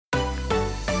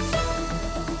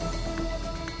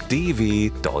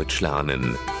DW Deutsch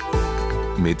lernen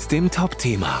mit dem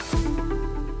Top-Thema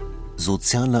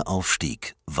Sozialer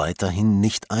Aufstieg, weiterhin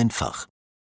nicht einfach.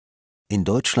 In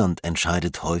Deutschland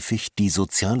entscheidet häufig die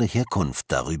soziale Herkunft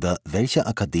darüber, welche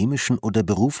akademischen oder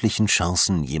beruflichen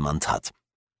Chancen jemand hat.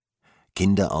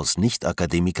 Kinder aus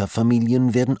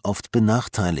Nicht-Akademikerfamilien werden oft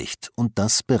benachteiligt, und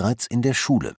das bereits in der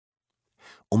Schule.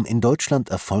 Um in Deutschland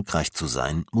erfolgreich zu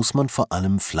sein, muss man vor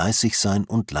allem fleißig sein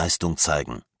und Leistung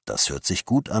zeigen. Das hört sich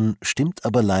gut an, stimmt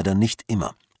aber leider nicht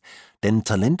immer. Denn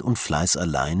Talent und Fleiß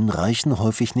allein reichen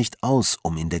häufig nicht aus,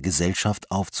 um in der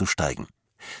Gesellschaft aufzusteigen.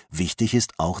 Wichtig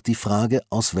ist auch die Frage,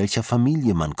 aus welcher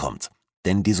Familie man kommt.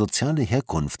 Denn die soziale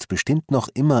Herkunft bestimmt noch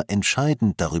immer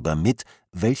entscheidend darüber mit,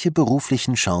 welche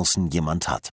beruflichen Chancen jemand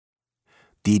hat.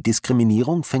 Die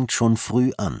Diskriminierung fängt schon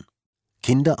früh an.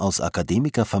 Kinder aus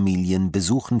Akademikerfamilien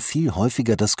besuchen viel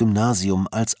häufiger das Gymnasium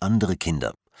als andere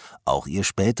Kinder. Auch ihr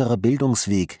späterer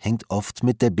Bildungsweg hängt oft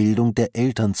mit der Bildung der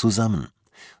Eltern zusammen.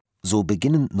 So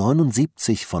beginnen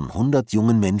 79 von 100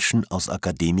 jungen Menschen aus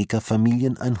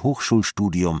Akademikerfamilien ein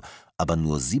Hochschulstudium, aber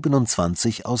nur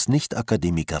 27 aus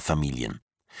Nicht-Akademikerfamilien.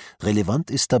 Relevant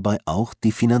ist dabei auch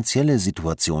die finanzielle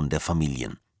Situation der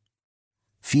Familien.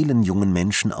 Vielen jungen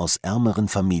Menschen aus ärmeren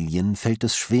Familien fällt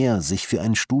es schwer, sich für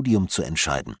ein Studium zu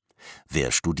entscheiden.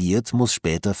 Wer studiert, muss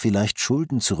später vielleicht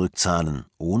Schulden zurückzahlen,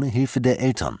 ohne Hilfe der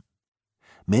Eltern.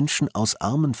 Menschen aus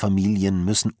armen Familien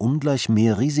müssen ungleich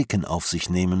mehr Risiken auf sich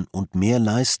nehmen und mehr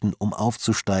leisten, um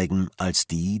aufzusteigen, als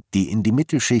die, die in die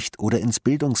Mittelschicht oder ins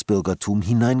Bildungsbürgertum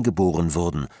hineingeboren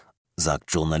wurden,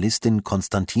 sagt Journalistin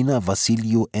Konstantina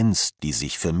Vassiliou-Enz, die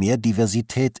sich für mehr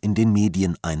Diversität in den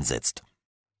Medien einsetzt.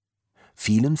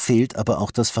 Vielen fehlt aber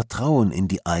auch das Vertrauen in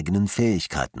die eigenen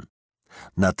Fähigkeiten.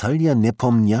 Natalia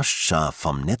Nepomniachtschka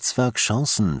vom Netzwerk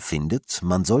Chancen findet,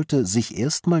 man sollte sich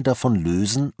erstmal davon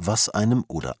lösen, was einem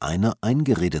oder einer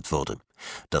eingeredet wurde.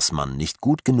 Dass man nicht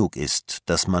gut genug ist,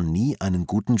 dass man nie einen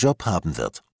guten Job haben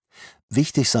wird.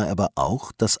 Wichtig sei aber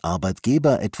auch, dass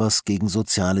Arbeitgeber etwas gegen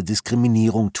soziale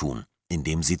Diskriminierung tun,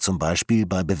 indem sie zum Beispiel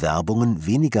bei Bewerbungen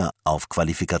weniger auf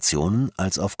Qualifikationen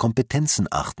als auf Kompetenzen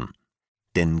achten.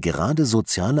 Denn gerade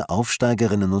soziale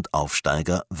Aufsteigerinnen und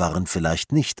Aufsteiger waren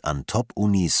vielleicht nicht an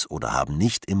Top-Unis oder haben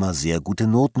nicht immer sehr gute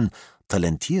Noten,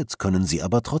 talentiert können sie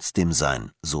aber trotzdem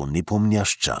sein, so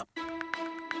Nepomniachtschka.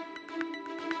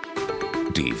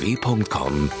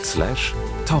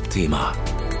 dw.com/Topthema